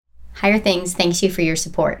Higher Things thanks you for your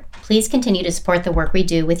support. Please continue to support the work we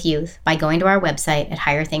do with youth by going to our website at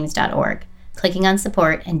higherthings.org, clicking on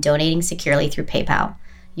support, and donating securely through PayPal.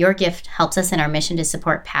 Your gift helps us in our mission to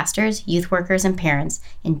support pastors, youth workers, and parents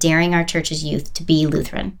in daring our church's youth to be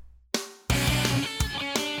Lutheran.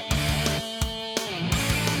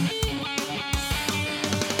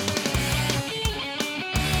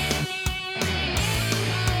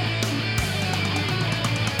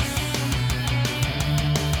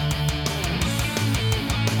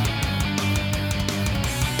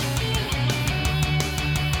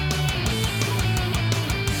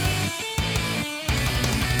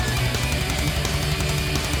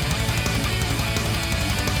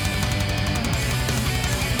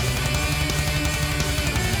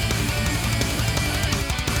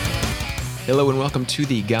 Hello and welcome to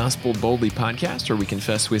the Gospel Boldly podcast, where we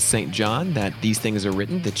confess with St. John that these things are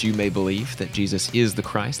written that you may believe that Jesus is the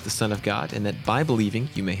Christ, the Son of God, and that by believing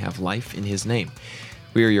you may have life in his name.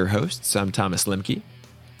 We are your hosts. I'm Thomas Lemke.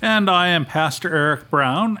 And I am Pastor Eric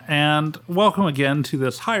Brown, and welcome again to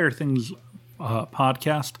this Higher Things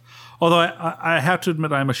podcast. Although I have to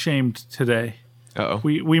admit I'm ashamed today. Uh-oh.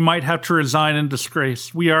 We might have to resign in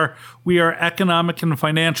disgrace. We are economic and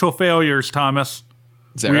financial failures, Thomas.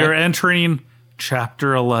 Is that we right? are entering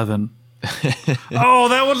chapter 11. Oh,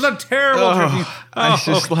 that was a terrible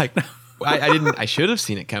I should have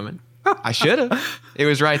seen it coming. I should have. It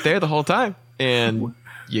was right there the whole time, and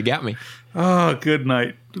you got me. Oh, good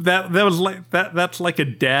night. That was like that's like a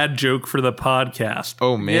dad joke for the podcast.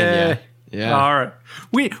 Oh man, yeah. All right.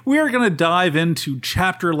 We are going to dive into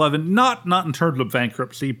chapter 11, not in terms of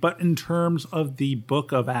bankruptcy, but in terms of the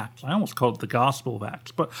book of Acts. I almost called it the Gospel of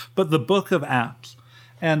Acts, but the book of Acts.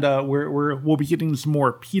 And we'll be getting some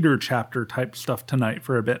more Peter chapter type stuff tonight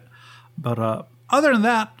for a bit. But other than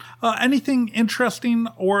that, anything interesting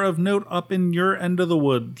or of note up in your end of the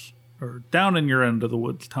woods or down in your end of the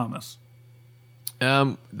woods, Thomas?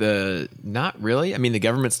 Not really. I mean, the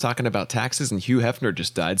government's talking about taxes, and Hugh Hefner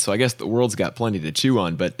just died, so I guess the world's got plenty to chew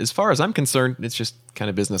on. But as far as I'm concerned, it's just kind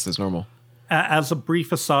of business as normal. As a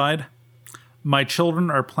brief aside, my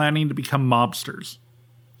children are planning to become mobsters.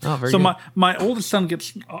 Oh, very so good. my oldest son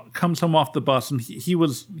comes home off the bus, and he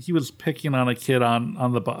was picking on a kid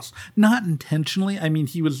on the bus, not intentionally. I mean,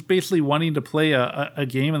 he was basically wanting to play a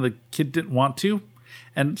game, and the kid didn't want to.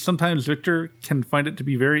 And sometimes Victor can find it to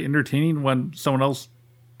be very entertaining when someone else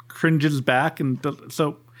cringes back, and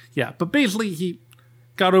so yeah. But basically, he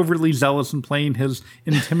got overly zealous in playing his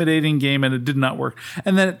intimidating game, and it did not work.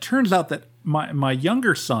 And then it turns out that my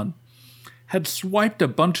younger son had swiped a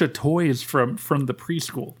bunch of toys from the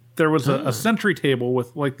preschool. There was a century table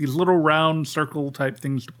with like these little round circle type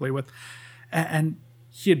things to play with. And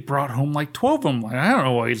he had brought home like 12 of them. Like, I don't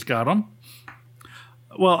know why he's got them.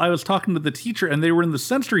 Well, I was talking to the teacher, and they were in the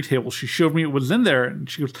sensory table. She showed me it was in there, and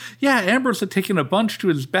she goes, yeah, Ambrose had taken a bunch to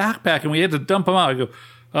his backpack, and we had to dump them out. I go,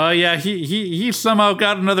 yeah, he somehow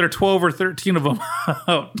got another 12 or 13 of them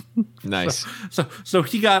out. Nice. So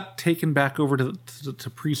he got taken back over to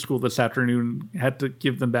preschool this afternoon, had to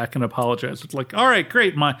give them back and apologize. It's like, all right,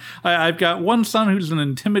 great. I've got one son who's an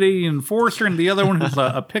intimidating enforcer, and the other one who's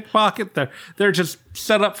a pickpocket. They're just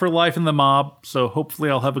set up for life in the mob, so hopefully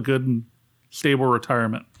I'll have a good and stable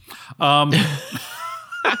retirement.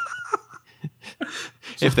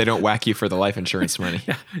 If they don't whack you for the life insurance money.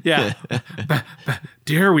 Yeah.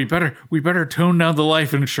 Dear, we better tone down the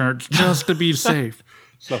life insurance just to be safe.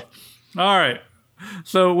 So, all right.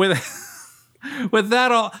 So with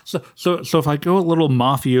that all, so if I go a little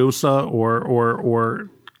mafiosa or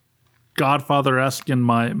Godfather-esque in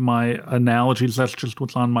my analogies, that's just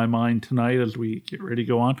what's on my mind tonight as we get ready to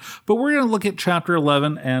go on. But we're going to look at chapter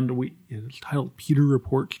 11, and it's titled Peter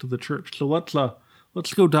Reports to the Church. So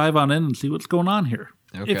let's go dive on in and see what's going on here.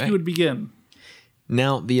 Okay. If you would begin.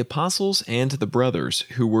 Now the apostles and the brothers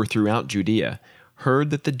who were throughout Judea heard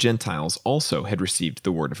that the Gentiles also had received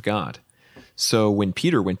the word of God. So when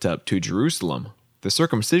Peter went up to Jerusalem, the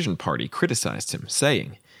circumcision party criticized him,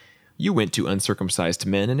 saying, "You went to uncircumcised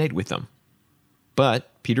men and ate with them."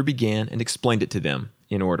 But Peter began and explained it to them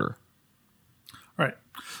in order. All right.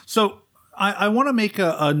 So I want to make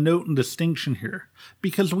a note and distinction here,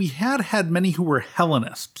 because we had many who were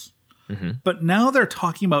Hellenists. Mm-hmm. But now they're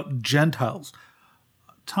talking about Gentiles.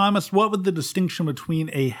 Thomas, what would the distinction between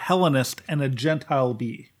a Hellenist and a Gentile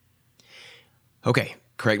be? Okay,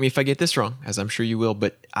 correct me if I get this wrong, as I'm sure you will,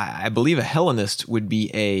 but I believe a Hellenist would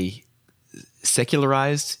be a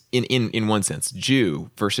secularized, in one sense,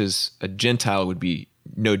 Jew, versus a Gentile would be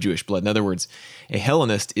no Jewish blood. In other words, a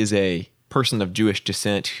Hellenist is a person of Jewish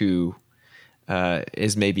descent who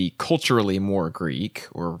is maybe culturally more Greek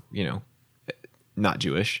or, not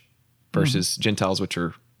Jewish, versus Gentiles, which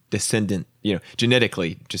are descendant,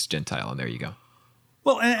 genetically just Gentile. And there you go.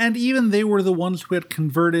 Well, and even they were the ones who had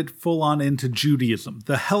converted full on into Judaism.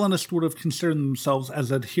 The Hellenists would have considered themselves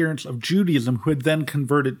as adherents of Judaism who had then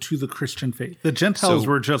converted to the Christian faith. The Gentiles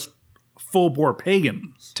were just full-bore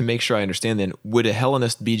pagans. To make sure I understand then, would a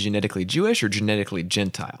Hellenist be genetically Jewish or genetically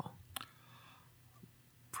Gentile?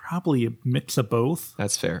 Probably a mix of both.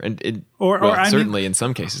 That's fair. And certainly in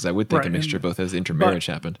some cases, I would think a mixture of both as intermarriage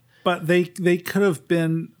happened. But they could have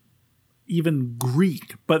been even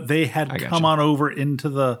Greek, but they had come on over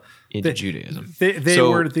into Judaism. They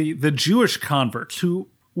were the Jewish converts who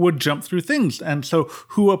would jump through things. And so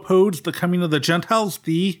who opposed the coming of the Gentiles?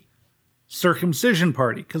 The circumcision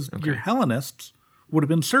party, because your Hellenists would have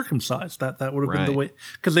been circumcised. That would have been the way,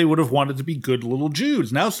 because they would have wanted to be good little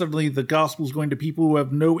Jews. Now suddenly the gospel is going to people who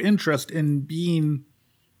have no interest in being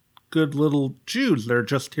good little Jews. They're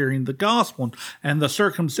just hearing the gospel. And the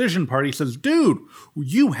circumcision party says, dude,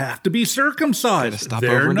 you have to be circumcised. Gotta stop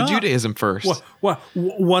over into Judaism first.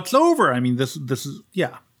 What's over? I mean, this is,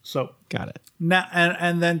 yeah. So got it. Now,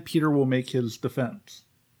 and then Peter will make his defense.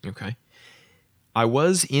 Okay. I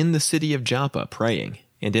was in the city of Joppa praying,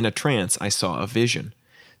 and in a trance I saw a vision,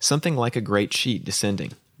 something like a great sheet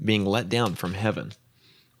descending, being let down from heaven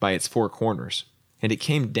by its four corners, and it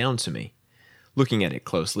came down to me. Looking at it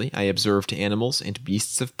closely, I observed animals and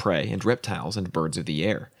beasts of prey and reptiles and birds of the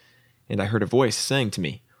air. And I heard a voice saying to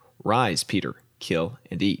me, "Rise, Peter, kill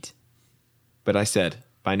and eat." But I said,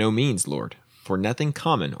 "By no means, Lord, for nothing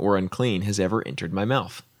common or unclean has ever entered my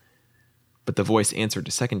mouth." But the voice answered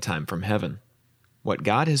a second time from heaven, "What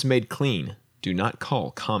God has made clean, do not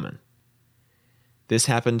call common." This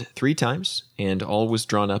happened 3 times, and all was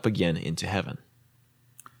drawn up again into heaven.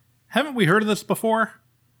 Haven't we heard of this before?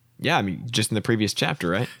 Yeah, I mean, just in the previous chapter,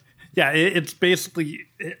 right? Yeah, it's basically,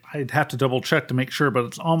 I'd have to double check to make sure, but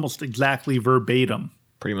it's almost exactly verbatim.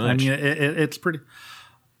 Pretty much. I mean, it's pretty,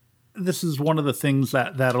 this is one of the things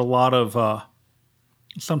that a lot of,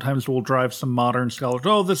 sometimes will drive some modern scholars.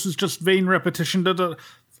 Oh, this is just vain repetition. The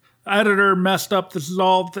editor messed up. It's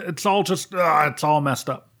all messed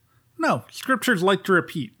up. No, scriptures like to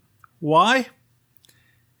repeat. Why?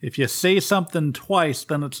 If you say something twice,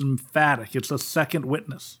 then it's emphatic. It's a second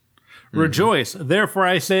witness. Rejoice. Therefore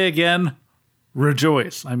I say again,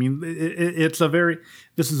 rejoice. I mean, this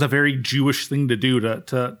is a very Jewish thing to do,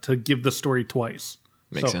 to give the story twice.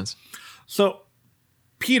 Makes sense. So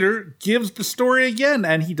Peter gives the story again,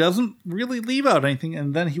 and he doesn't really leave out anything,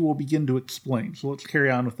 and then he will begin to explain. So let's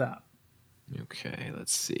carry on with that. Okay,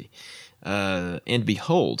 let's see. And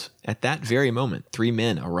behold, at that very moment, 3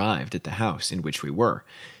 men arrived at the house in which we were,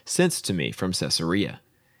 sent to me from Caesarea.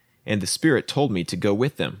 And the Spirit told me to go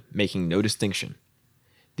with them, making no distinction.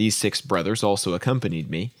 These 6 brothers also accompanied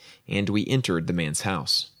me, and we entered the man's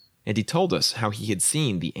house. And he told us how he had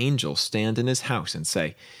seen the angel stand in his house and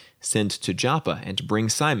say, "Send to Joppa and bring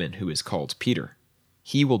Simon, who is called Peter.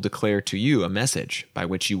 He will declare to you a message by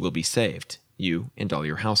which you will be saved, you and all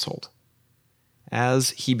your household."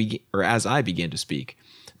 As I began to speak,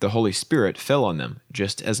 the Holy Spirit fell on them,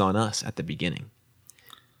 just as on us at the beginning.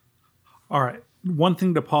 All right. One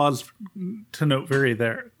thing to pause to note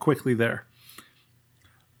quickly there.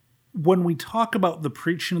 When we talk about the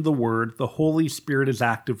preaching of the word, the Holy Spirit is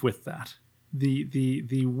active with that.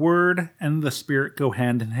 The word and the Spirit go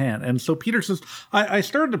hand in hand. And so Peter says, I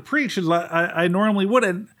started to preach as I normally would,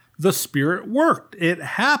 and the Spirit worked. It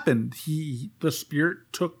happened. The Spirit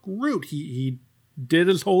took root. He did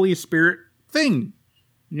his Holy Spirit thing.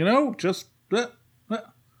 Just as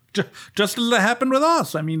it happened with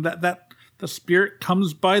us. I mean, that the Spirit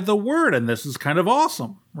comes by the word, and this is kind of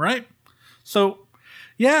awesome, right? So,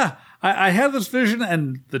 yeah, I had this vision,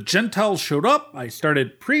 and the Gentiles showed up. I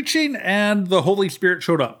started preaching, and the Holy Spirit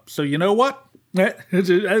showed up. So you know what? All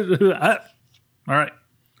right,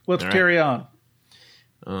 let's carry on.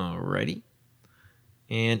 Alrighty.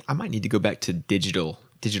 And I might need to go back to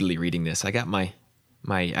digitally reading this. I got my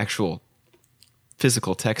actual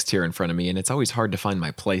physical text here in front of me, and it's always hard to find my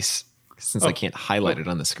place since I can't highlight it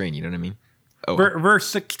on the screen. You know what I mean? Verse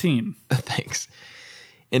 16. Thanks.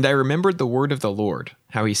 And I remembered the word of the Lord,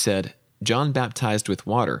 how he said, "John baptized with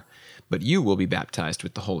water, but you will be baptized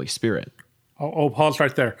with the Holy Spirit." Pause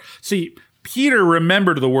right there. See, Peter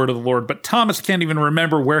remembered the word of the Lord, but Thomas can't even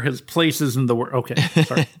remember where his place is in the word. Okay,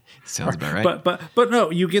 sorry. Sounds about right. But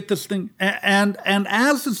no, you get this thing. And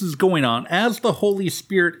as this is going on, as the Holy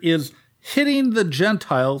Spirit is hitting the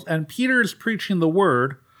Gentiles and Peter is preaching the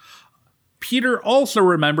word, Peter also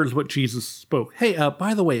remembers what Jesus spoke. Hey,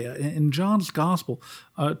 by the way, in John's gospel,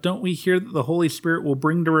 don't we hear that the Holy Spirit will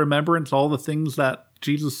bring to remembrance all the things that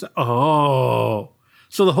Jesus said? Oh,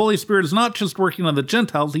 So the Holy Spirit is not just working on the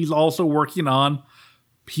Gentiles, he's also working on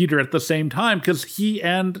Peter at the same time, because he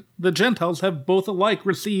and the Gentiles have both alike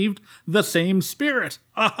received the same Spirit.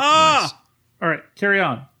 Aha! Nice. All right, carry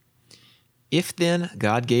on. If then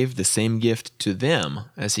God gave the same gift to them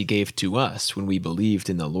as he gave to us when we believed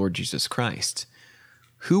in the Lord Jesus Christ,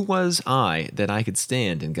 who was I that I could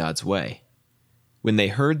stand in God's way? When they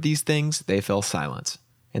heard these things, they fell silent,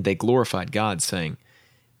 and they glorified God, saying,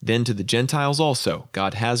 Then to the Gentiles also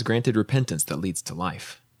God has granted repentance that leads to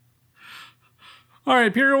life. All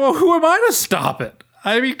right, Peter, well, who am I to stop it?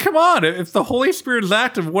 I mean, come on. If the Holy Spirit is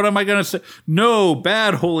active, what am I going to say? No,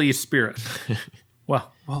 bad Holy Spirit.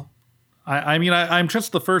 well, I'm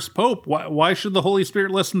just the first pope. Why should the Holy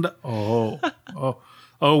Spirit listen to... Oh,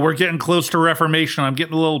 we're getting close to Reformation. I'm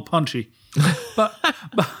getting a little punchy. But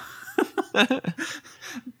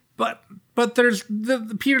there's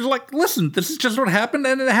Peter's like, listen, this is just what happened,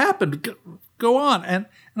 and it happened. Go on. And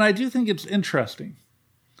I do think it's interesting.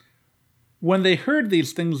 When they heard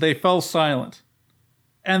these things, they fell silent,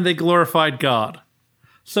 and they glorified God.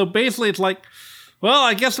 So basically, it's like, well,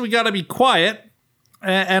 I guess we got to be quiet,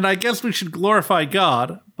 and I guess we should glorify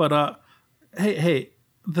God. But hey,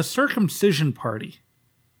 the circumcision party.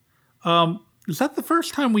 Is that the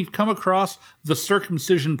first time we've come across the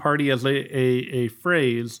circumcision party as a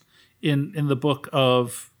phrase in the book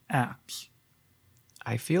of Acts?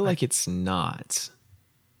 I feel like it's not.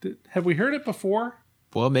 Have we heard it before?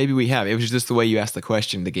 Well, maybe we have. It was just the way you asked the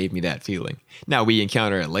question that gave me that feeling. Now, we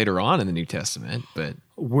encounter it later on in the New Testament, but...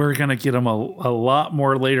 We're going to get them a lot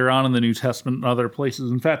more later on in the New Testament and other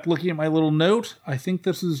places. In fact, looking at my little note, I think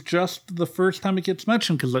this is just the first time it gets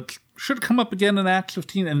mentioned, because it should come up again in Acts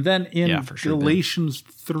 15 and then in Galatians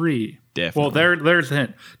 3. Definitely. Well, there's the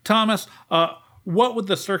hint. Thomas, what would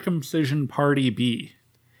the circumcision party be?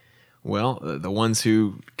 Well, the ones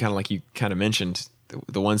who, kind of like you kind of mentioned...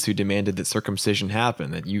 The ones who demanded that circumcision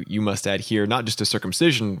happen, that you must adhere not just to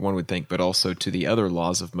circumcision, one would think, but also to the other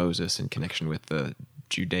laws of Moses in connection with the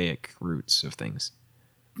Judaic roots of things.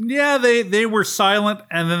 Yeah, they were silent,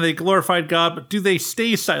 and then they glorified God, but do they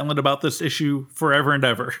stay silent about this issue forever and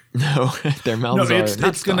ever? No, their mouths are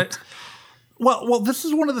not stopped. Well, this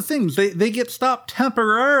is one of the things. They get stopped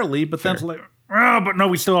temporarily, but then it's like, but no,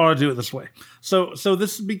 we still ought to do it this way. So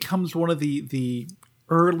this becomes one of the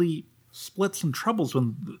early splits and troubles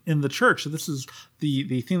in the church. So this is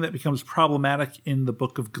the thing that becomes problematic in the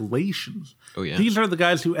book of Galatians. Oh, yeah. These are the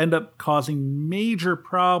guys who end up causing major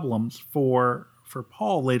problems for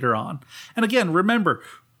Paul later on. And again, remember,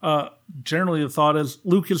 generally the thought is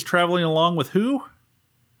Luke is traveling along with who?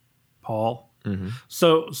 Paul. Mm-hmm.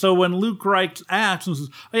 So when Luke writes Acts and says,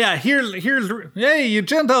 oh yeah, here's hey, you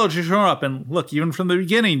Gentiles, you're showing up. And look, even from the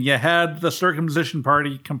beginning, you had the circumcision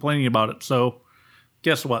party complaining about it. So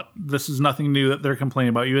guess what? This is nothing new that they're complaining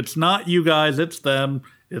about you. It's not you guys, it's them.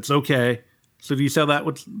 It's okay. So do you see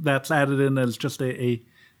how that's added in as just a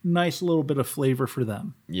nice little bit of flavor for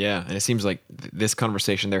them? Yeah, and it seems like this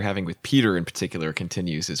conversation they're having with Peter in particular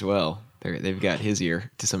continues as well. They've got his ear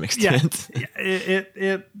to some extent.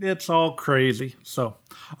 Yeah, it's all crazy. So,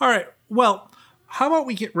 all right. Well, how about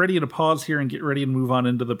we get ready to pause here and get ready to move on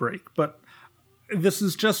into the break? But this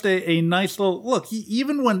is just a nice little look.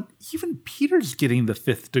 Even Peter's getting the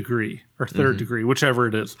 5th degree or 3rd degree, whichever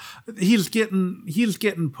it is, he's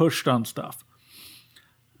getting pushed on stuff.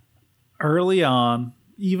 Early on,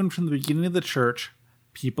 even from the beginning of the church,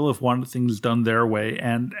 people have wanted things done their way,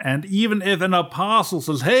 and even if an apostle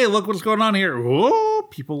says, "Hey, look what's going on here," whoa,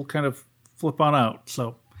 people kind of flip on out.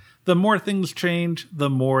 So, the more things change, the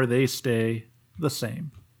more they stay the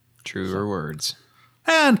same. Truer words.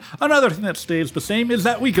 And another thing that stays the same is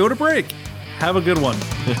that we go to break. Have a good one.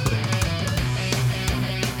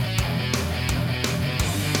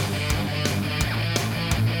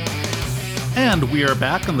 And we are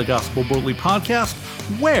back on the Gospel Boldly podcast,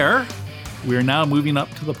 where we are now moving up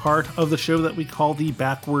to the part of the show that we call the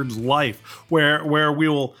Backwards Life, where we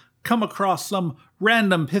will come across some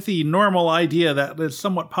random, pithy, normal idea that is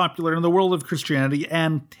somewhat popular in the world of Christianity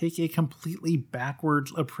and take a completely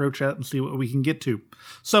backwards approach at it and see what we can get to.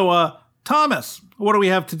 So, Thomas, what do we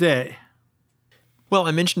have today? Well,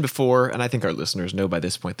 I mentioned before, and I think our listeners know by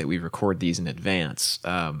this point that we record these in advance,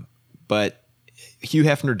 but Hugh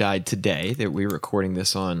Hefner died today. That we're recording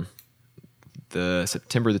this on the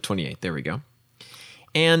September the 28th. There we go.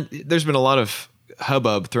 And there's been a lot of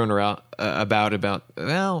hubbub thrown around about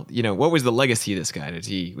well, what was the legacy of this guy?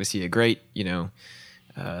 Was he a great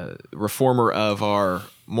reformer of our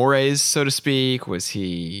mores, so to speak? Was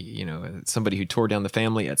he somebody who tore down the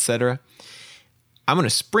family, etc.? I'm going to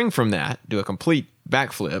spring from that, do a complete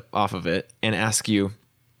backflip off of it, and ask you,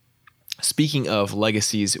 speaking of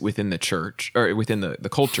legacies within the church or within the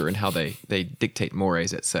culture and how they dictate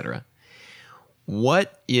mores, etc.,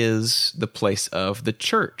 what is the place of the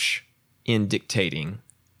church in dictating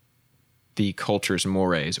the culture's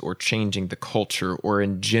mores or changing the culture or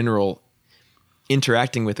in general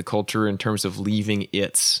interacting with the culture in terms of leaving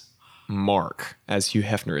its mark, as Hugh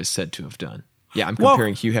Hefner is said to have done? Yeah, I'm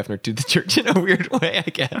comparing Hugh Hefner to the church in a weird way, I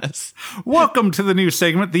guess. Welcome to the new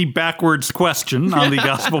segment, the backwards question on the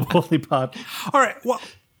Gospel Bully Pod. All right, well,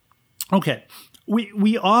 okay.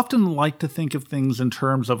 We often like to think of things in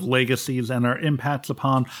terms of legacies and our impacts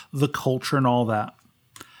upon the culture and all that.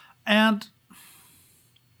 And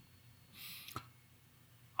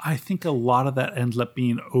I think a lot of that ends up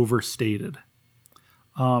being overstated.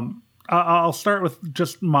 I'll start with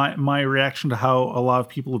just my reaction to how a lot of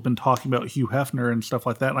people have been talking about Hugh Hefner and stuff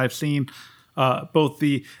like that. And I've seen both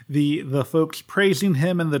the folks praising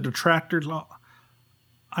him and the detractors.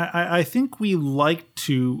 I think we like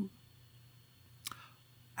to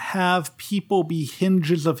have people be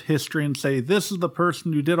hinges of history and say, this is the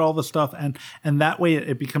person who did all the stuff. And that way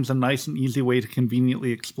it becomes a nice and easy way to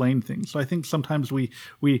conveniently explain things. So I think sometimes we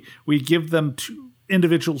give them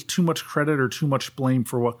individuals too much credit or too much blame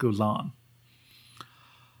for what goes on.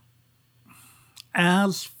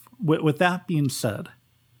 As with that being said,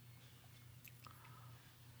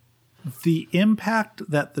 the impact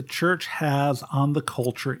that the church has on the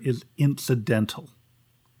culture is incidental.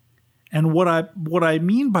 And what I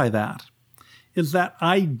mean by that is that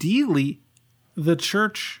ideally the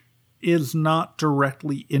church is not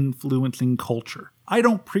directly influencing culture. I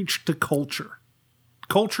don't preach to culture.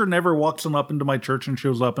 Culture never walks on up into my church and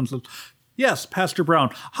shows up and says, yes, Pastor Brown,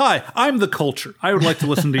 hi, I'm the culture. I would like to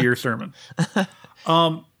listen to your sermon.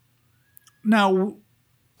 Now,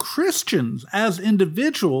 Christians as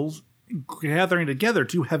individuals gathering together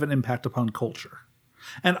do have an impact upon culture.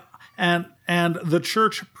 And the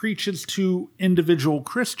church preaches to individual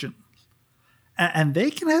Christians. And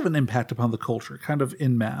they can have an impact upon the culture, kind of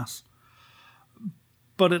en masse.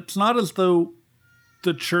 But it's not as though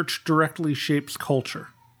the church directly shapes culture.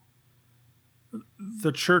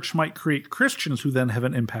 The church might create Christians who then have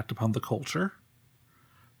an impact upon the culture.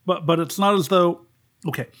 But it's not as though,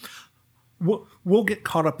 okay, we'll get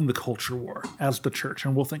caught up in the culture war as the church,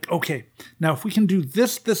 and we'll think, okay, now if we can do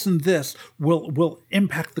this, this, and this, we'll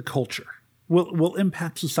impact the culture. We'll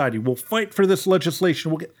impact society. We'll fight for this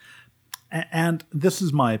legislation. And this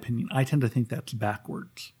is my opinion. I tend to think that's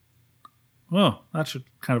backwards. Well, that's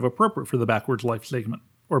kind of appropriate for the backwards life segment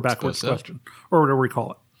or backwards question or whatever we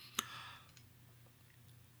call it.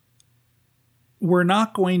 We're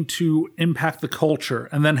not going to impact the culture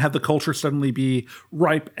and then have the culture suddenly be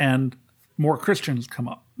ripe and more Christians come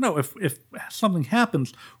up. No, if something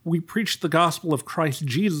happens, we preach the gospel of Christ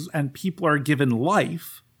Jesus and people are given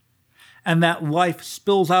life, and that life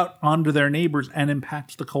spills out onto their neighbors and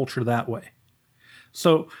impacts the culture that way.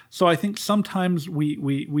 So I think sometimes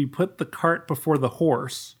we put the cart before the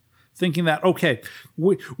horse, thinking that, okay,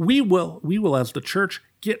 we will as the church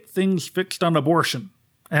get things fixed on abortion,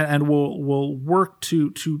 and we'll work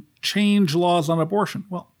to change laws on abortion.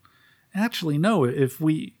 Well, actually, no. If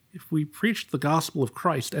we preach the gospel of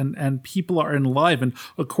Christ and people are enlivened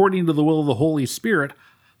according to the will of the Holy Spirit,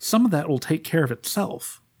 some of that will take care of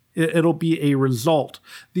itself. It'll be a result.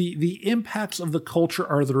 The impacts of the culture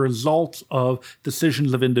are the results of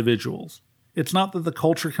decisions of individuals. It's not that the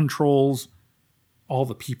culture controls all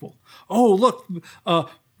the people. Oh, look,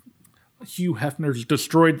 Hugh Hefner's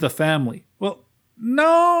destroyed the family. Well,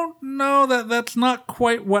 no, that's not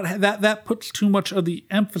quite what that puts too much of the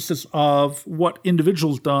emphasis of what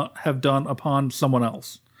individuals have done upon someone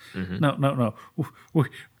else. Mm-hmm. No.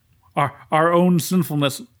 Our own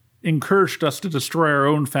sinfulness encouraged us to destroy our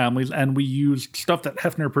own families, and we used stuff that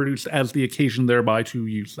Hefner produced as the occasion thereby to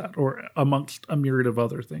use that, or amongst a myriad of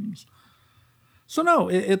other things. So no,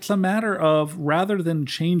 it's a matter of, rather than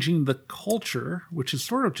changing the culture, which is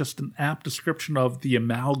sort of just an apt description of the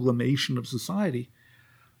amalgamation of society,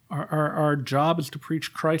 our job is to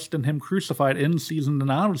preach Christ and Him crucified in season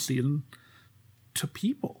and out of season to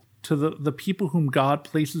people, to the people whom God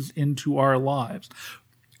places into our lives.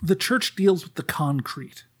 The church deals with the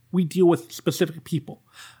concrete. We deal with specific people.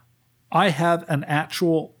 I have an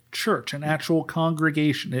actual church, an actual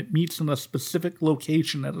congregation. It meets in a specific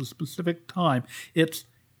location at a specific time.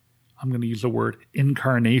 I'm going to use the word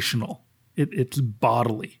incarnational. It's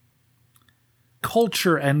bodily.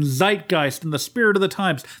 Culture and zeitgeist and the spirit of the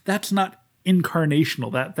times, that's not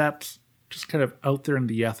incarnational. That's just kind of out there in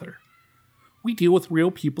the ether. We deal with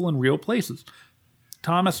real people in real places.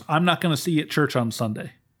 Thomas, I'm not going to see you at church on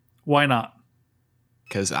Sunday. Why not?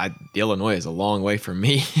 because Illinois is a long way from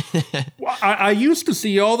me. Well, I used to see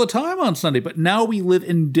you all the time on Sunday, but now we live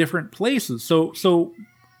in different places. So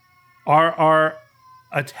our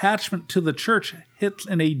attachment to the church hits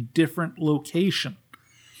in a different location.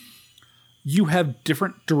 You have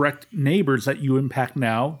different direct neighbors that you impact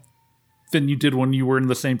now than you did when you were in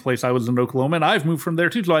the same place I was in Oklahoma, and I've moved from there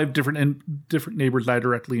too, so I have different neighbors I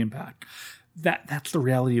directly impact. That's the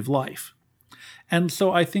reality of life. And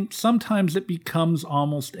so I think sometimes it becomes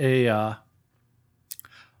almost a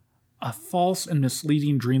false and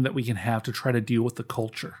misleading dream that we can have to try to deal with the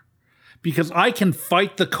culture. Because I can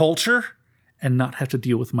fight the culture and not have to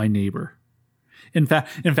deal with my neighbor. In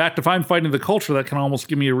fact, if I'm fighting the culture, that can almost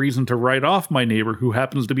give me a reason to write off my neighbor who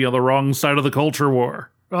happens to be on the wrong side of the culture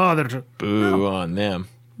war. Oh, boo on them.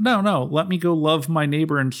 No. Let me go love my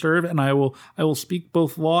neighbor and serve, and I will speak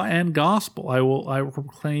both law and gospel. I will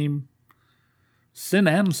proclaim sin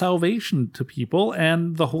and salvation to people,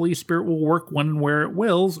 and the Holy Spirit will work when and where it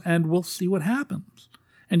wills, and we'll see what happens.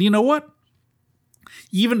 And you know what?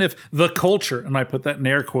 Even if the culture, and I put that in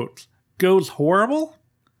air quotes, goes horrible,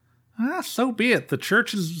 so be it. The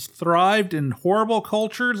church has thrived in horrible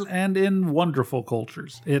cultures and in wonderful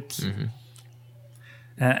cultures. It's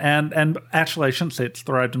and actually, I shouldn't say it's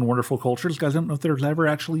thrived in wonderful cultures, because I don't know if there's ever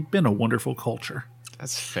actually been a wonderful culture.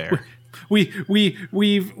 That's fair. We've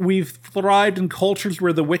thrived in cultures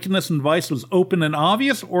where the wickedness and vice was open and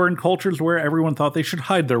obvious, or in cultures where everyone thought they should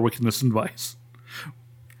hide their wickedness and vice.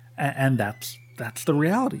 And that's the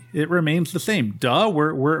reality. It remains the same. Duh,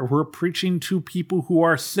 we're preaching to people who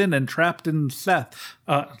are sin and trapped in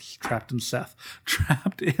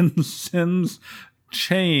sin's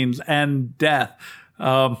chains and death.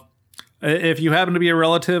 If you happen to be a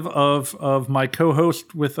relative of my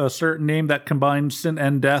co-host with a certain name that combines sin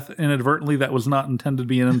and death inadvertently, that was not intended to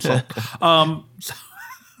be an insult. All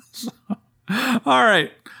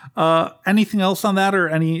right. Anything else on that, or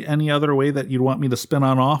any other way that you'd want me to spin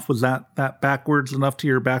on off? Was that backwards enough to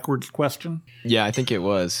your backwards question? Yeah, I think it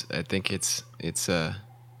was. I think it's a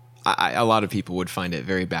lot of people would find it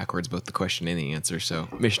very backwards, both the question and the answer. So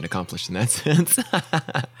mission accomplished in that sense.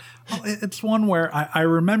 Well, it's one where I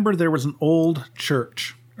remember there was an old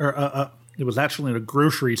church, or it was actually in a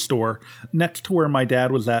grocery store next to where my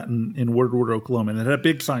dad was at in Woodward, Oklahoma, and it had a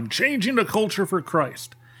big sign, "Changing the Culture for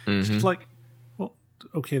Christ." Mm-hmm. It's like, well,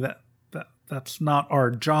 okay, that's not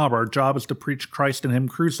our job. Our job is to preach Christ and Him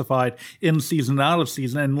crucified in season, out of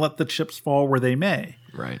season, and let the chips fall where they may.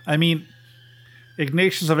 Right. I mean,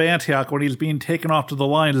 Ignatius of Antioch, when he's being taken off to the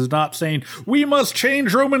lions, is not saying, we must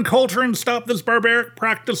change Roman culture and stop this barbaric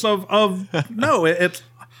practice of no, it's,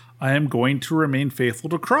 I am going to remain faithful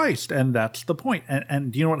to Christ, and that's the point.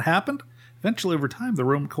 And do you know what happened? Eventually, over time, the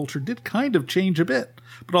Roman culture did kind of change a bit,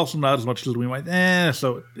 but also not as much as we might.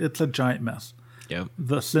 So it's a giant mess. Yep.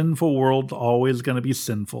 The sinful world's always going to be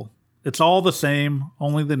sinful. It's all the same,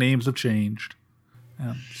 only the names have changed.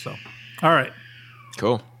 And so, all right.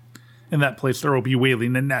 Cool. In that place, there will be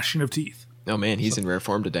wailing and gnashing of teeth. Oh, man, he's in rare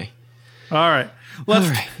form today. All right.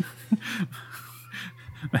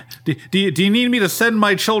 Do you need me to send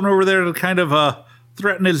my children over there to kind of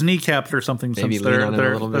threaten his kneecaps or something? Maybe since lean on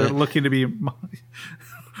they're him a little bit. looking to be...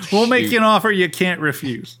 We'll make you an offer you can't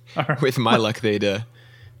refuse. All right. With my luck, they'd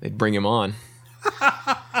bring him on.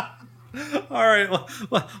 All right,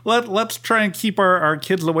 let's try and keep our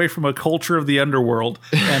kids away from a culture of the underworld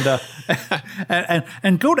and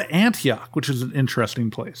and go to Antioch, which is an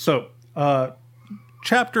interesting place. So,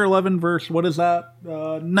 chapter 11, verse, what is that?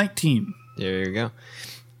 19. There you go.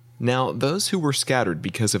 Now, those who were scattered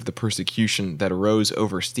because of the persecution that arose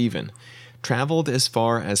over Stephen traveled as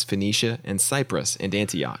far as Phoenicia and Cyprus and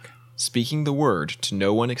Antioch, speaking the word to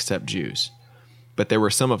no one except Jews. But there were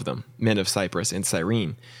some of them, men of Cyprus and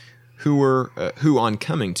Cyrene, who on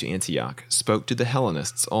coming to Antioch spoke to the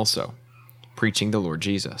Hellenists also, preaching the Lord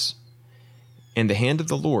Jesus. And the hand of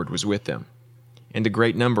the Lord was with them, and a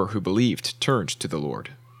great number who believed turned to the Lord.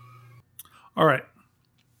 All right.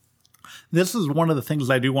 This is one of the things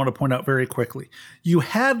I do want to point out very quickly. You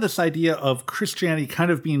had this idea of Christianity kind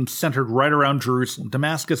of being centered right around Jerusalem.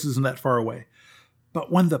 Damascus isn't that far away.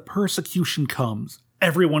 But when the persecution comes,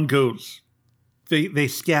 everyone goes. They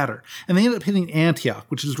scatter. And they end up hitting Antioch,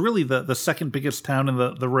 which is really the second biggest town in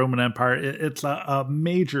the Roman Empire. It's a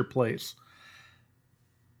major place.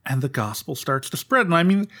 And the gospel starts to spread. And I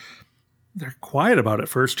mean, they're quiet about it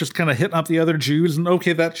first, just kind of hitting up the other Jews. And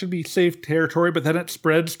okay, that should be safe territory. But then it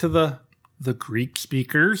spreads to the Greek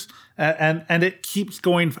speakers. And it keeps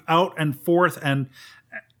going out and forth. And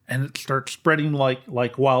it starts spreading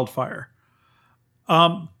like wildfire.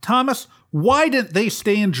 Thomas, why didn't they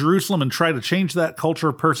stay in Jerusalem and try to change that culture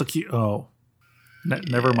of persecution? Oh,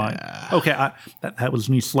 Never mind. Okay, that was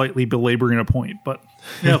me slightly belaboring a point, but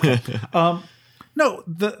yeah, okay. No,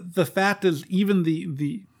 the fact is, even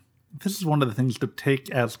the this is one of the things to take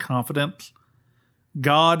as confidence.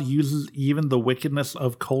 God uses even the wickedness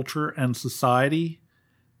of culture and society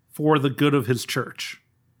for the good of his church.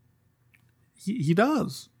 He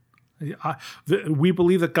does. We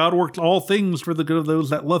believe that God works all things for the good of those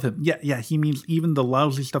that love him. Yeah, he means even the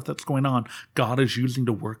lousy stuff that's going on, God is using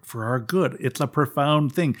to work for our good. It's a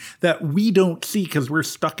profound thing that we don't see because we're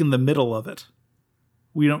stuck in the middle of it.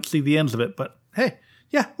 We don't see the ends of it, but hey,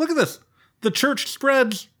 yeah, look at this. The church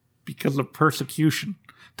spreads because of persecution.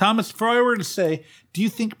 Thomas, if I were to say, do you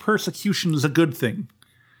think persecution is a good thing?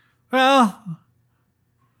 Well,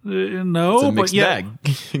 no. It's a mixed bag.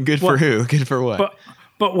 Good for who? Good for what?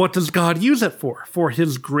 But what does God use it for? For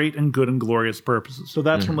his great and good and glorious purposes. So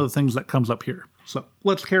that's one of the things that comes up here. So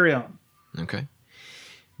let's carry on. Okay.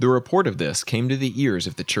 The report of this came to the ears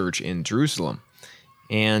of the church in Jerusalem,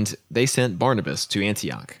 and they sent Barnabas to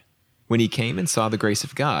Antioch. When he came and saw the grace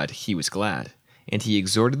of God, he was glad. And he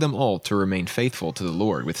exhorted them all to remain faithful to the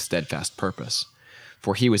Lord with steadfast purpose.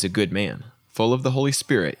 For he was a good man, full of the Holy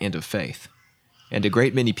Spirit and of faith. And a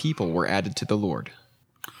great many people were added to the Lord.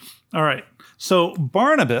 All right. So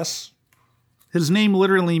Barnabas, his name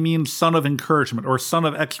literally means son of encouragement, or son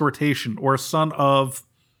of exhortation, or son of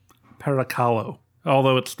parakalo,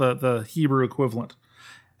 although it's the Hebrew equivalent.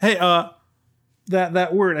 Hey,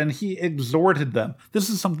 that word, and he exhorted them. This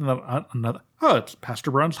is something that it's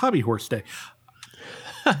Pastor Brown's hobby horse day.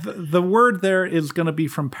 The word there is going to be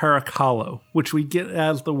from parakalo, which we get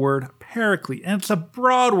as the word paraclete. And it's a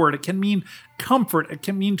broad word. It can mean comfort. It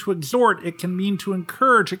can mean to exhort. It can mean to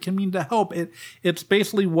encourage. It can mean to help. It's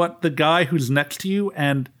basically what the guy who's next to you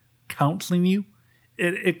and counseling you,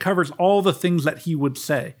 it covers all the things that he would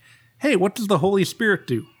say. Hey, what does the Holy Spirit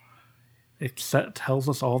do? It tells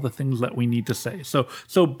us all the things that we need to say.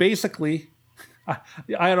 So basically,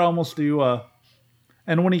 I'd almost do...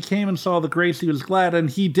 And when he came and saw the grace, he was glad, and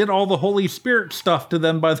he did all the Holy Spirit stuff to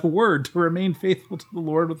them by the word to remain faithful to the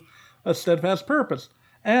Lord with a steadfast purpose.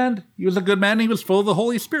 And he was a good man, and he was full of the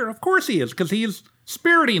Holy Spirit. Of course he is, because he is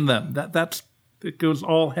spiriting them. It goes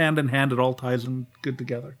all hand in hand. It all ties in good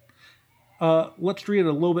together. Let's read it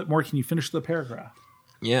a little bit more. Can you finish the paragraph?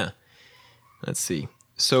 Yeah. Let's see.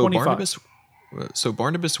 So 25.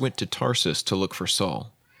 Barnabas went to Tarsus to look for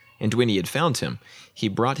Saul, and when he had found him, he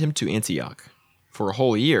brought him to Antioch. For a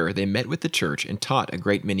whole year they met with the church and taught a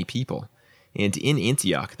great many people. And in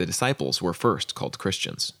Antioch the disciples were first called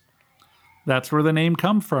Christians. That's where the name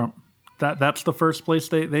comes from. That's the first place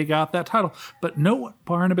they got that title. But know what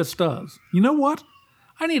Barnabas does? You know what?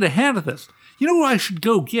 I need a hand at this. You know what I should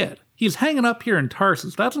go get? He's hanging up here in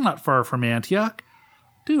Tarsus. That's not far from Antioch.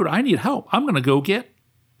 Dude, I need help. I'm going to go get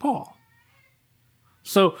Paul.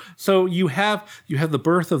 So you have the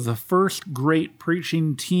birth of the first great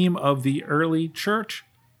preaching team of the early church,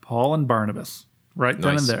 Paul and Barnabas, right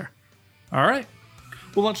then and there. All right.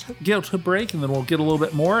 Well, let's get to a break, and then we'll get a little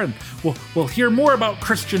bit more, and we'll hear more about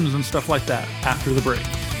Christians and stuff like that after the break.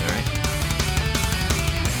 All right.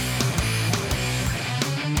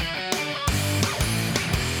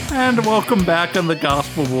 And welcome back on the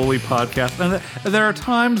Gospel Bully podcast. And there are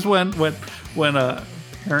times when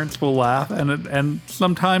parents will laugh, and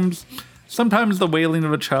sometimes the wailing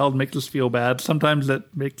of a child makes us feel bad. Sometimes it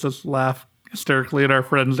makes us laugh hysterically at our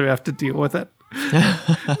friends who have to deal with it.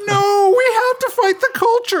 No, we have to fight the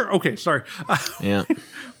culture. Okay, sorry. Yeah.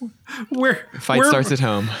 Fight starts at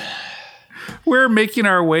home. We're making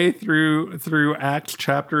our way through Acts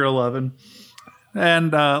chapter 11.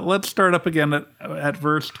 And let's start up again at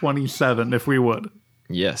verse 27, if we would.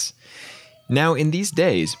 Yes. Now in these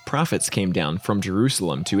days prophets came down from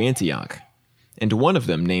Jerusalem to Antioch, and one of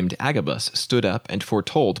them named Agabus stood up and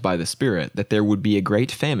foretold by the Spirit that there would be a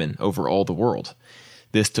great famine over all the world.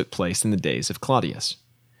 This took place in the days of Claudius.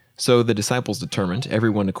 So the disciples determined,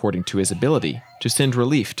 everyone according to his ability, to send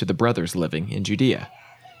relief to the brothers living in Judea.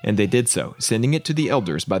 And they did so, sending it to the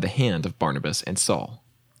elders by the hand of Barnabas and Saul.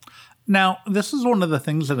 Now, this is one of the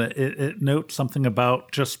things that it notes something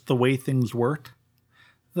about just the way things worked.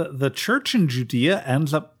 The church in Judea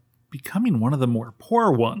ends up becoming one of the more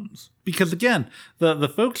poor ones. Because again, the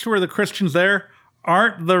folks who are the Christians there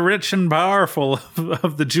aren't the rich and powerful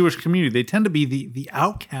of the Jewish community. They tend to be the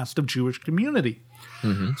outcast of Jewish community.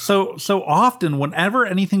 Mm-hmm. So often, whenever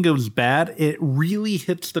anything goes bad, it really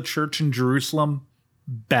hits the church in Jerusalem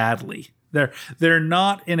badly. They're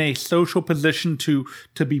not in a social position to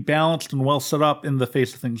be balanced and well set up in the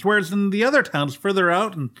face of things. Whereas in the other towns further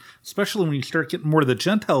out, and especially when you start getting more of the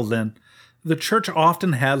Gentiles in, the church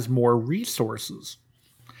often has more resources.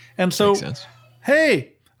 And so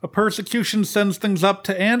hey, a persecution sends things up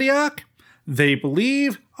to Antioch. They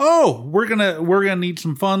believe, oh, we're gonna need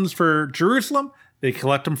some funds for Jerusalem. They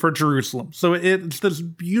collect them for Jerusalem. So it's this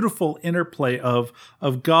beautiful interplay of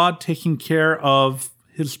God taking care of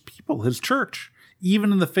his people, his church,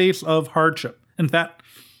 even in the face of hardship. In fact,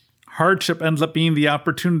 hardship ends up being the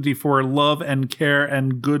opportunity for love and care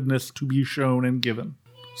and goodness to be shown and given.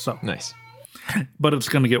 So Nice. But it's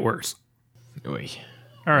going to get worse. Oy.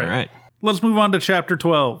 All right. All right. Let's move on to chapter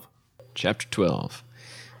 12. Chapter 12.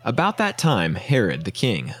 About that time, Herod the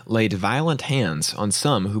king laid violent hands on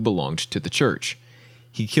some who belonged to the church.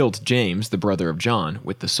 He killed James, the brother of John,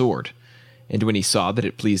 with the sword. And when he saw that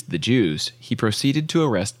it pleased the Jews, he proceeded to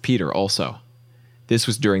arrest Peter also. This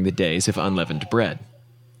was during the days of unleavened bread.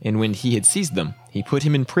 And when he had seized them, he put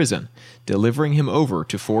him in prison, delivering him over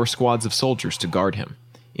to 4 squads of soldiers to guard him,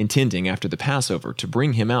 intending after the Passover to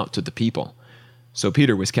bring him out to the people. So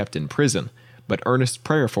Peter was kept in prison, but earnest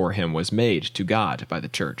prayer for him was made to God by the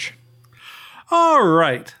church. All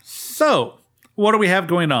right. So, what do we have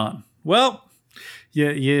going on? Well,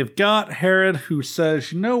 you've got Herod who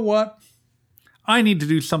says, you know what? I need to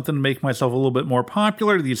do something to make myself a little bit more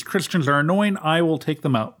popular. These Christians are annoying. I will take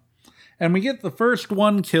them out. And we get the first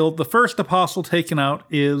one killed. The first apostle taken out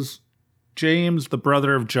is James, the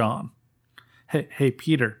brother of John. Hey,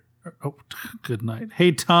 Peter. Oh, good night.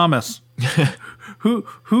 Hey, Thomas.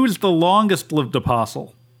 Who's the longest lived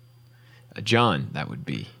apostle? John, that would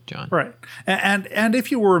be John. Right. And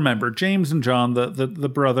if you will remember, James and John, the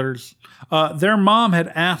brothers, their mom had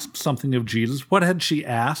asked something of Jesus. What had she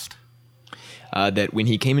asked? That when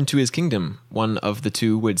he came into his kingdom, one of the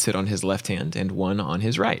 2 would sit on his left hand and one on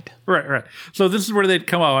his right. Right. So this is where they'd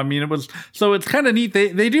come out. I mean, it's kind of neat.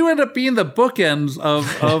 They do end up being the bookends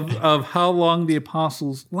of how long the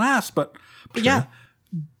apostles last. But Sure. yeah,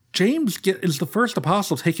 James is the first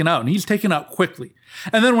apostle taken out, and he's taken out quickly.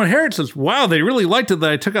 And then when Herod says, wow, they really liked it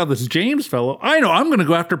that I took out this James fellow, I know, I'm going to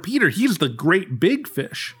go after Peter. He's the great big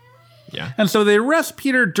fish. Yeah. And so they arrest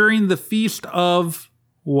Peter during the feast of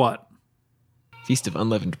what? Feast of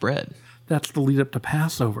Unleavened Bread. That's the lead up to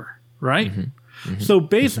Passover, right? Mm-hmm. So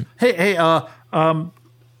hey,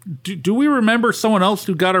 do we remember someone else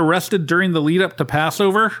who got arrested during the lead up to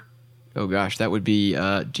Passover? Oh gosh, that would be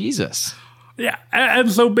Jesus. Yeah,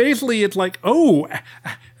 and so basically it's like, oh,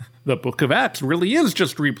 the book of Acts really is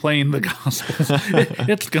just replaying the Gospels.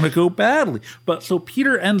 It's going to go badly. But so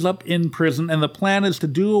Peter ends up in prison, and the plan is to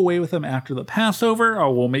do away with him after the Passover.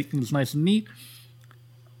 Oh, we'll make things nice and neat.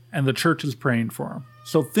 And the church is praying for him.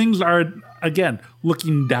 So things are, again,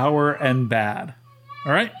 looking dour and bad.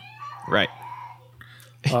 All right? Right.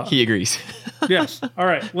 He agrees. Yes. All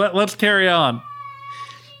right. Let's carry on.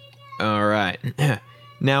 All right.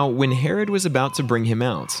 Now, when Herod was about to bring him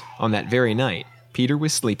out, on that very night, Peter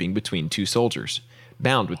was sleeping between 2 soldiers,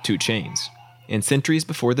 bound with 2 chains, and sentries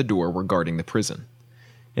before the door were guarding the prison.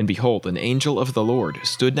 And behold, an angel of the Lord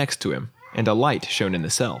stood next to him, and a light shone in the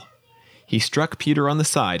cell. He struck Peter on the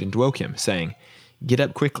side and woke him, saying, "Get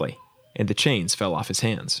up quickly," and the chains fell off his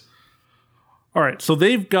hands. All right, so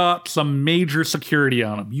they've got some major security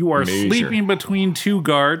on him. You are sleeping between 2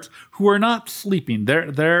 guards who are not sleeping.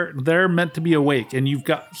 They're meant to be awake, and you've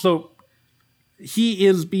got he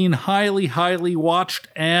is being highly, highly watched,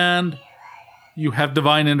 and you have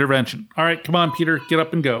divine intervention. All right, come on, Peter, get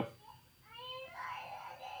up and go.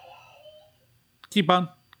 Keep on.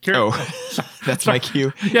 That's my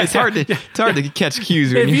cue. It's hard to catch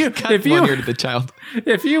cues when you cut one ear to the child.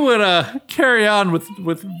 If you would carry on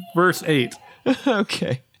with verse 8.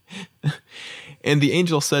 Okay. And the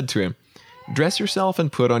angel said to him, "Dress yourself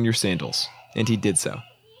and put on your sandals." And he did so.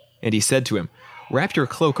 And he said to him, "Wrap your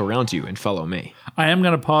cloak around you and follow me." I am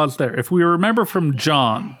going to pause there. If we remember from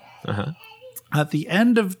John, at the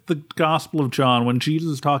end of the Gospel of John, when Jesus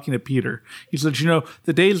is talking to Peter, he said,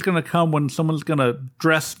 the day is going to come when someone's going to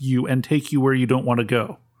dress you and take you where you don't want to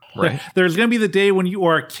go. Right. There's going to be the day when you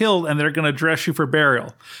are killed and they're going to dress you for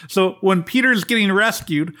burial. So when Peter's getting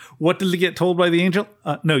rescued, what does he get told by the angel?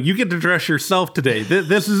 No, you get to dress yourself today.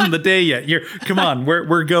 This isn't the day yet. Come on,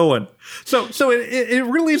 we're going. So it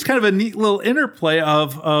really is kind of a neat little interplay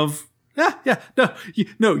of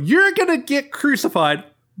you're going to get crucified,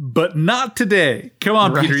 but not today. Come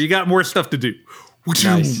on, right. Peter, you got more stuff to do.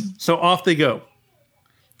 Nice. So off they go.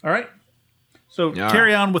 All right. So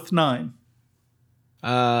carry on with 9.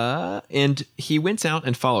 And he went out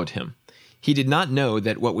and followed him. He did not know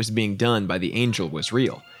that what was being done by the angel was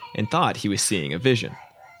real, and thought he was seeing a vision.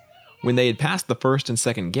 When they had passed the first and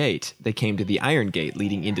second gate, they came to the iron gate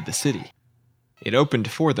leading into the city. It opened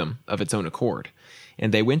for them of its own accord,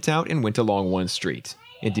 and they went out and went along one street,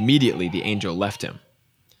 and immediately the angel left him.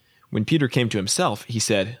 When Peter came to himself, he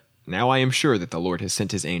said, "Now I am sure that the Lord has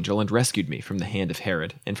sent his angel and rescued me from the hand of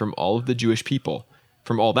Herod and from all of the Jewish people,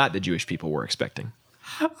 from all that the Jewish people were expecting."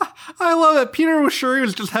 I love it. Peter was sure he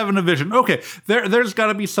was just having a vision. Okay, there's got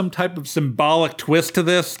to be some type of symbolic twist to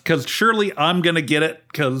this, because surely I'm going to get it,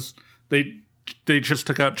 because they just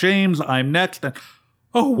took out James. I'm next. And,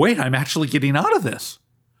 oh, wait, I'm actually getting out of this.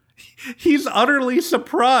 He's utterly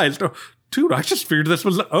surprised. Oh, dude, I just figured this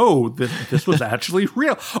was actually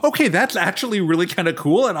real. Okay, that's actually really kind of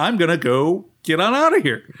cool, and I'm going to go get on out of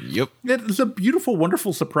here. Yep. It's a beautiful,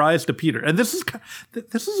 wonderful surprise to Peter. And this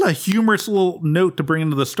is a humorous little note to bring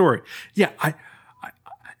into the story. Yeah,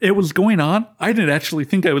 it was going on. I didn't actually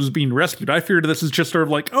think I was being rescued. I figured this is just sort of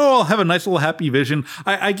like, oh, I'll have a nice little happy vision.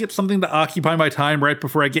 I get something to occupy my time right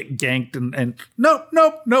before I get ganked. And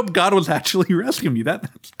nope. God was actually rescuing me.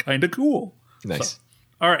 That's kind of cool. Nice. So,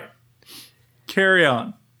 all right. Carry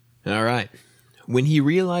on. All right. When he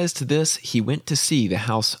realized this, he went to the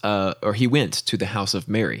house of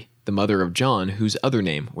Mary, the mother of John, whose other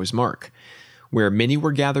name was Mark, where many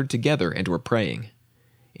were gathered together and were praying.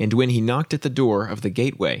 And when he knocked at the door of the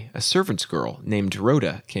gateway, a servant's girl named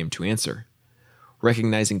Rhoda came to answer.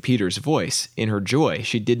 Recognizing Peter's voice, in her joy,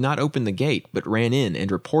 she did not open the gate, but ran in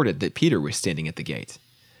and reported that Peter was standing at the gate.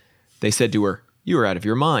 They said to her, "You are out of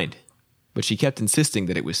your mind." But she kept insisting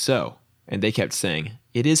that it was so, and they kept saying,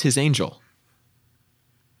 "It is his angel."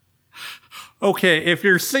 Okay, if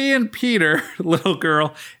you're seeing Peter, little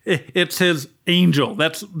girl, it's his angel.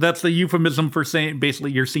 That's the euphemism for saying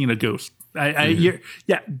basically you're seeing a ghost.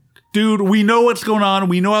 Yeah, dude, we know what's going on.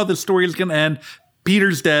 We know how the story is going to end.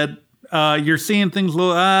 Peter's dead. You're seeing things.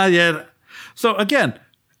 Yeah. So again,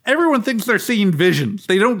 everyone thinks they're seeing visions.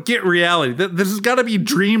 They don't get reality. This has got to be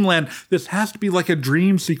dreamland. This has to be like a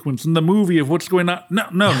dream sequence in the movie of what's going on.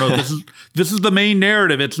 No. This is the main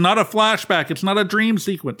narrative. It's not a flashback. It's not a dream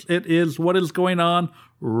sequence. It is what is going on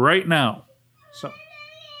right now. So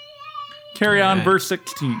carry on, verse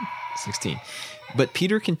 16. 16. But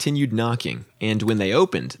Peter continued knocking, and when they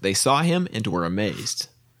opened, they saw him and were amazed.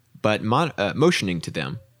 But motioning to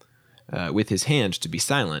them with his hand to be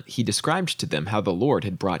silent, he described to them how the Lord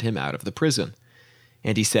had brought him out of the prison.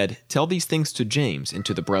 And he said, "Tell these things to James and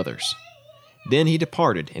to the brothers." Then he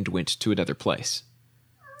departed and went to another place.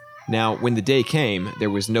 Now, when the day came, there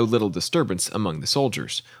was no little disturbance among the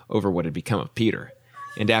soldiers over what had become of Peter.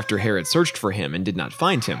 And after Herod searched for him and did not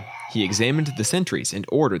find him, he examined the sentries and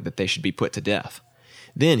ordered that they should be put to death.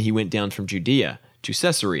 Then he went down from Judea to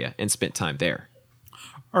Caesarea and spent time there.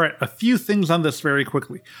 All right, a few things on this very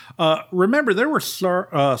quickly. Remember, there were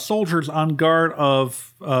soldiers on guard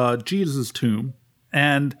of Jesus' tomb,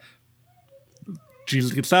 and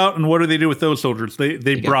Jesus gets out, and what do they do with those soldiers? They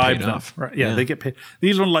bribe them. Right? Yeah, they get paid.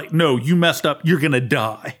 These ones like, no, you messed up. You're going to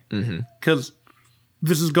die. Because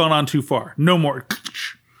this has gone on too far. No more.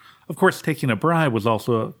 Of course, taking a bribe was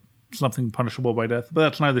also something punishable by death, but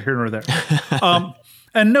that's neither here nor there.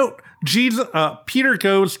 And note, Peter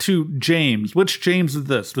goes to James. Which James is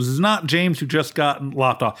this? This is not James who just got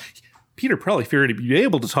lopped off. Peter probably figured he'd be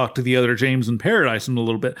able to talk to the other James in paradise in a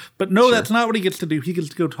little bit. But no, That's not what he gets to do. He gets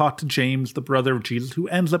to go talk to James, the brother of Jesus, who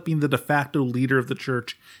ends up being the de facto leader of the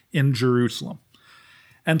church in Jerusalem.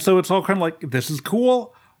 And so it's all kind of like, this is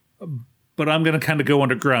cool, but I'm going to kind of go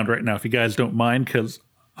underground right now, if you guys don't mind, because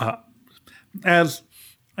as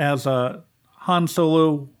Han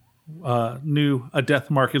Solo knew, a death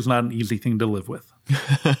mark is not an easy thing to live with.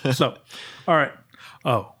 So, all right.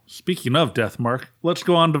 Oh, speaking of death mark, let's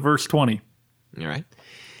go on to verse 20. All right.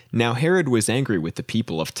 Now Herod was angry with the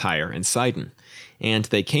people of Tyre and Sidon, and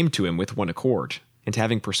they came to him with one accord. And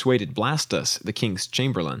having persuaded Blastus, the king's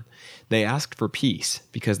chamberlain, they asked for peace,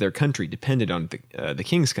 because their country depended on the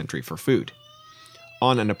king's country for food.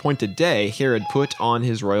 On an appointed day, Herod put on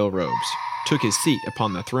his royal robes, took his seat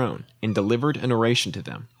upon the throne, and delivered an oration to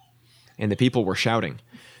them. And the people were shouting,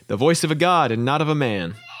 "The voice of a god and not of a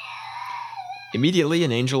man." Immediately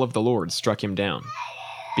an angel of the Lord struck him down,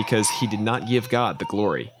 because he did not give God the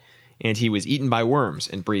glory, and he was eaten by worms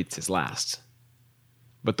and breathed his last.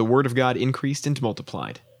 But the word of God increased and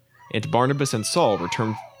multiplied, and Barnabas and Saul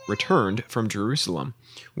returned from Jerusalem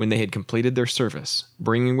when they had completed their service,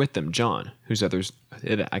 bringing with them John, whose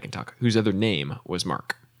other name was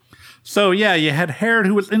Mark. So, yeah, you had Herod,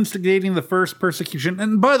 who was instigating the first persecution.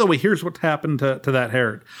 And by the way, here's what happened to that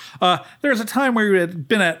Herod. There's a time where he had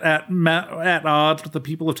been at odds with the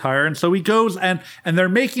people of Tyre. And so he goes and they're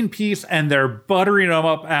making peace and they're buttering him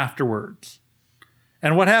up afterwards.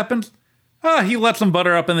 And what happens? He lets them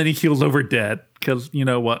butter up and then he keels over dead. Because, you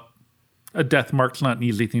know what? A death mark's not an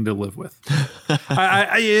easy thing to live with.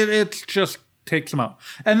 It just takes him out.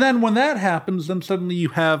 And then when that happens, then suddenly you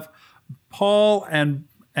have Paul and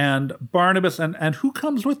Barnabas, and who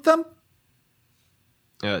comes with them?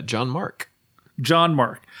 John Mark. John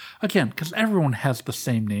Mark. Again, because everyone has the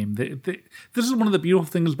same name. This is one of the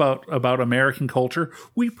beautiful things about American culture.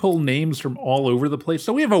 We pull names from all over the place.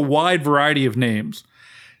 So we have a wide variety of names.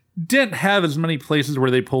 Didn't have as many places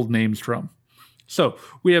where they pulled names from. So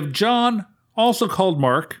we have John, also called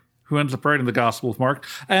Mark, who ends up writing the Gospel of Mark.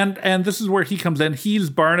 And this is where he comes in. He's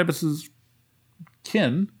Barnabas's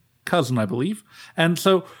cousin, I believe. And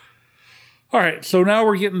so, all right, so now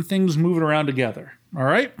we're getting things moving around together. All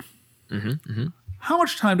right? How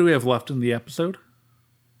much time do we have left in the episode?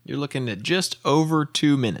 You're looking at just over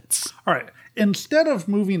 2 minutes. All right. Instead of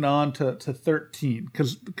moving on to 13,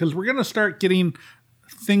 because we're going to start getting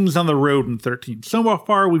things on the road in 13. So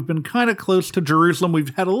far, we've been kind of close to Jerusalem.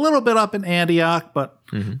 We've had a little bit up in Antioch, but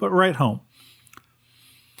right home.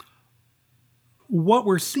 What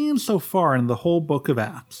we're seeing so far in the whole book of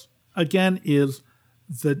Acts, again, is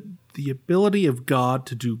the ability of God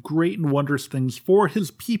to do great and wondrous things for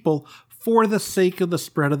his people for the sake of the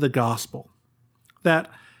spread of the gospel. That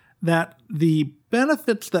the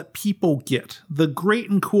benefits that people get, the great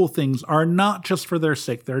and cool things, are not just for their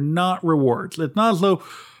sake. They're not rewards. It's not as though,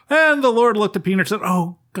 and the Lord looked at Peter and said,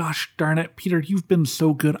 oh, gosh darn it, Peter, you've been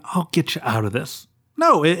so good. I'll get you out of this.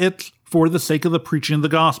 No, it's for the sake of the preaching of the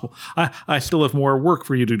gospel. I still have more work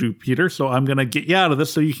for you to do, Peter, so I'm going to get you out of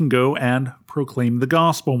this so you can go and proclaim the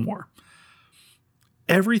gospel more.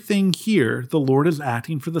 Everything here, the Lord is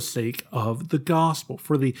acting for the sake of the gospel,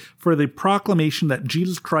 for the proclamation that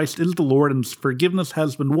Jesus Christ is the Lord and forgiveness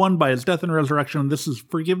has been won by his death and resurrection. And this is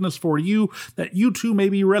forgiveness for you, that you too may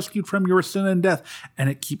be rescued from your sin and death. And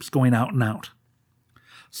it keeps going out and out.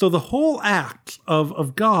 So the whole acts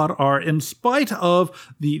of God are, in spite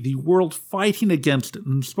of the world fighting against it,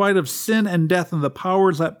 in spite of sin and death and the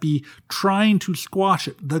powers that be trying to squash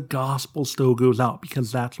it, the gospel still goes out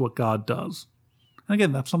because that's what God does. And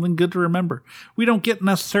again, that's something good to remember. We don't get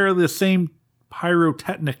necessarily the same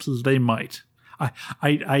pyrotechnics as they might.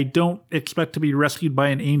 I don't expect to be rescued by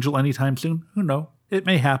an angel anytime soon. Who knows? It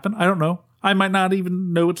may happen. I don't know. I might not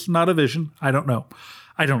even know it's not a vision. I don't know.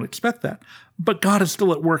 I don't expect that. But God is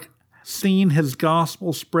still at work, seeing his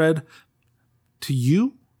gospel spread to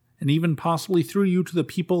you and even possibly through you to the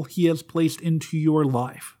people he has placed into your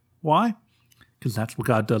life. Why? Because that's what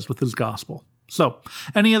God does with his gospel. So,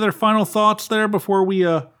 any other final thoughts there before we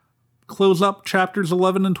close up chapters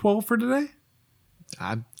 11 and 12 for today?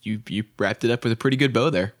 You wrapped it up with a pretty good bow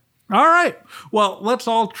there. All right. Well, let's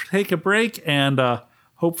all take a break and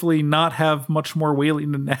hopefully not have much more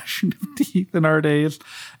wailing and gnashing of teeth in our days.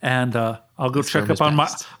 And I'll go check up on my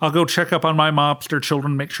mobster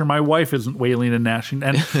children, make sure my wife isn't wailing and gnashing.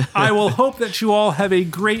 And I will hope that you all have a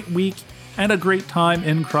great week and a great time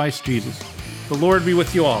in Christ Jesus. The Lord be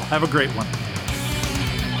with you all. Have a great one.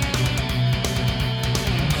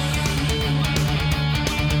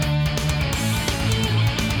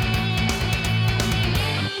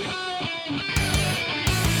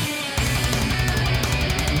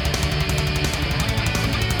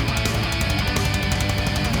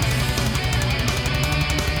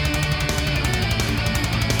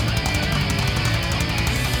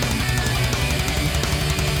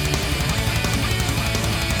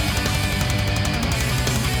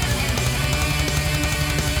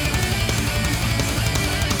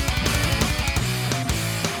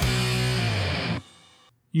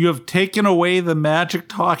 You have taken away the magic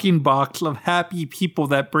talking box of happy people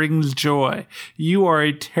that brings joy. You are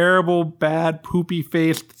a terrible, bad,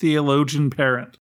 poopy-faced theologian parent.